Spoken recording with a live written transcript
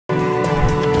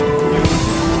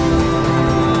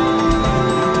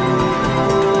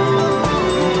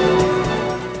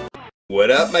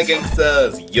up, my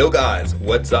gangsters? Yo guys,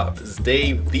 what's up? This is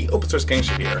Dave, the open source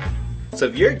gangster here. So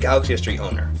if you're a Galaxy S3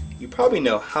 owner, you probably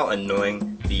know how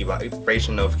annoying the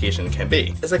vibration notification can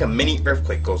be. It's like a mini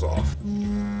earthquake goes off.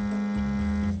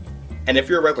 And if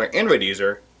you're a regular Android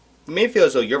user, you may feel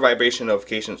as though your vibration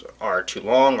notifications are too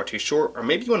long or too short, or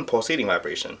maybe you want a pulsating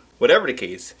vibration. Whatever the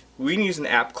case, we can use an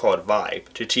app called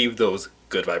Vybe to achieve those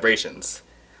good vibrations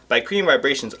by creating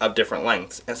vibrations of different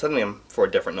lengths and setting them for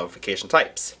different notification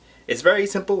types. It's very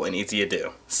simple and easy to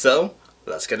do. So,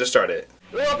 let's get it started.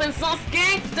 Open source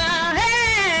gangster,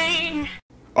 hey!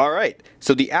 Alright,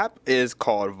 so the app is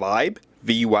called Vybe,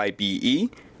 V-Y-B-E,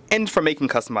 and it's for making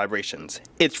custom vibrations.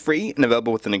 It's free and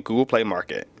available within the Google Play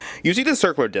Market. You see the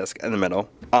circular disc in the middle,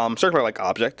 circular like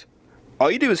object.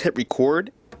 All you do is hit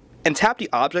record and tap the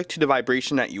object to the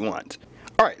vibration that you want.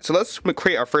 Alright, so let's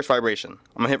create our first vibration.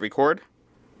 I'm gonna hit record,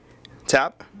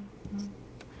 tap,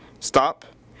 stop,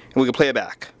 and we can play it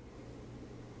back.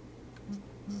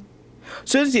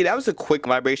 So as you see, that was a quick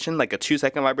vibration, like a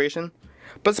 2-second vibration.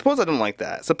 But suppose I don't like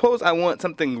that. Suppose I want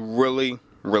something really,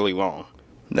 really long.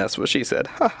 That's what she said.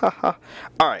 Ha ha ha.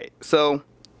 Alright, so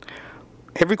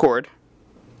hit record.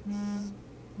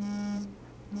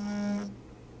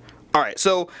 Alright,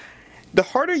 so the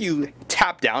harder you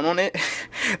tap down on it,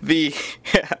 the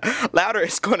louder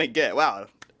it's going to get. Wow,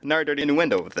 another dirty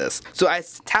innuendo with this. So I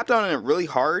tapped on it really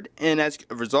hard, and as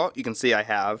a result, you can see I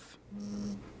have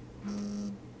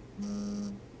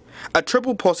a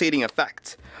triple pulsating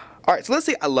effect. Alright, so let's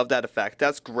say I love that effect.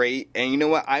 That's great. And you know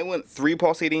what? I want 3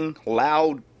 pulsating,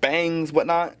 loud, bangs,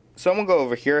 whatnot. So I'm going to go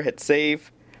over here, hit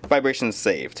save. Vibration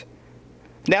saved.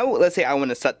 Now let's say I want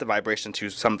to set the vibration to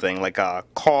something like a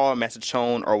call, message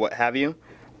tone, or what have you.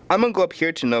 I'm going to go up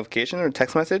here to notification or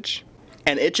text message.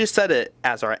 And it just set it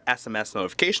as our SMS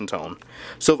notification tone.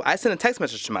 So if I send a text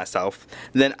message to myself,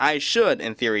 then I should,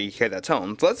 in theory, hear that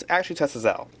tone. So let's actually test this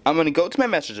out. I'm going to go to my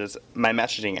messages, my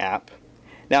messaging app.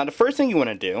 Now the first thing you want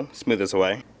to do, smooth this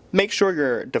away, make sure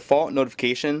your default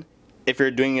notification, if you're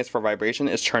doing this for vibration,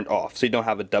 is turned off so you don't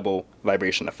have a double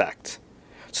vibration effect.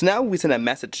 So now we send a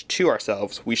message to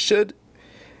ourselves, we should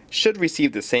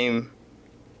receive the same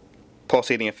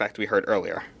pulsating effect we heard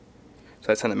earlier.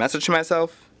 So I send a message to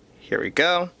myself. Here we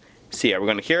go. See, are we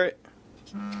going to hear it?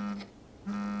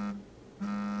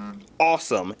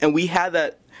 Awesome. And we had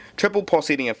that triple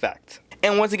pulsating effect.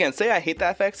 And once again, say I hate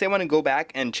that effect. Say I want to go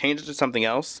back and change it to something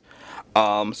else.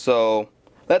 So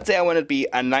let's say I want it to be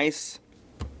a nice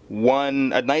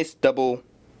double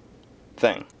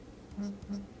thing.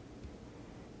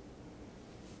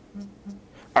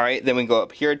 Alright, then we go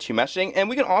up here to messaging, and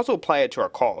we can also apply it to our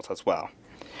calls as well.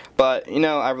 But, you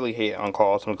know, I really hate it on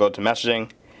calls, so we'll go to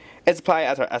messaging. It's applied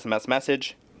as our SMS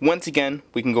message. Once again,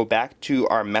 we can go back to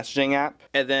our messaging app,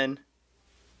 and then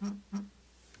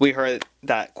we heard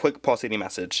that quick pulsating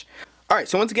message. Alright,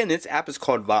 so once again, this app is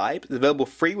called Vybe. It's available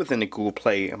free within the Google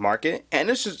Play Market,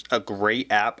 and it's just a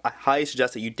great app. I highly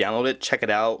suggest that you download it, check it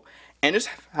out, and just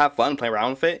have fun playing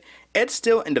around with it. It's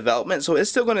still in development, so it's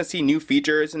still going to see new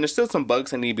features, and there's still some bugs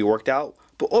that need to be worked out.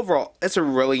 But overall, it's a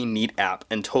really neat app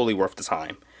and totally worth the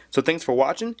time. So thanks for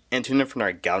watching, and tune in for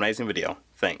another galvanizing video.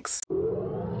 Thanks.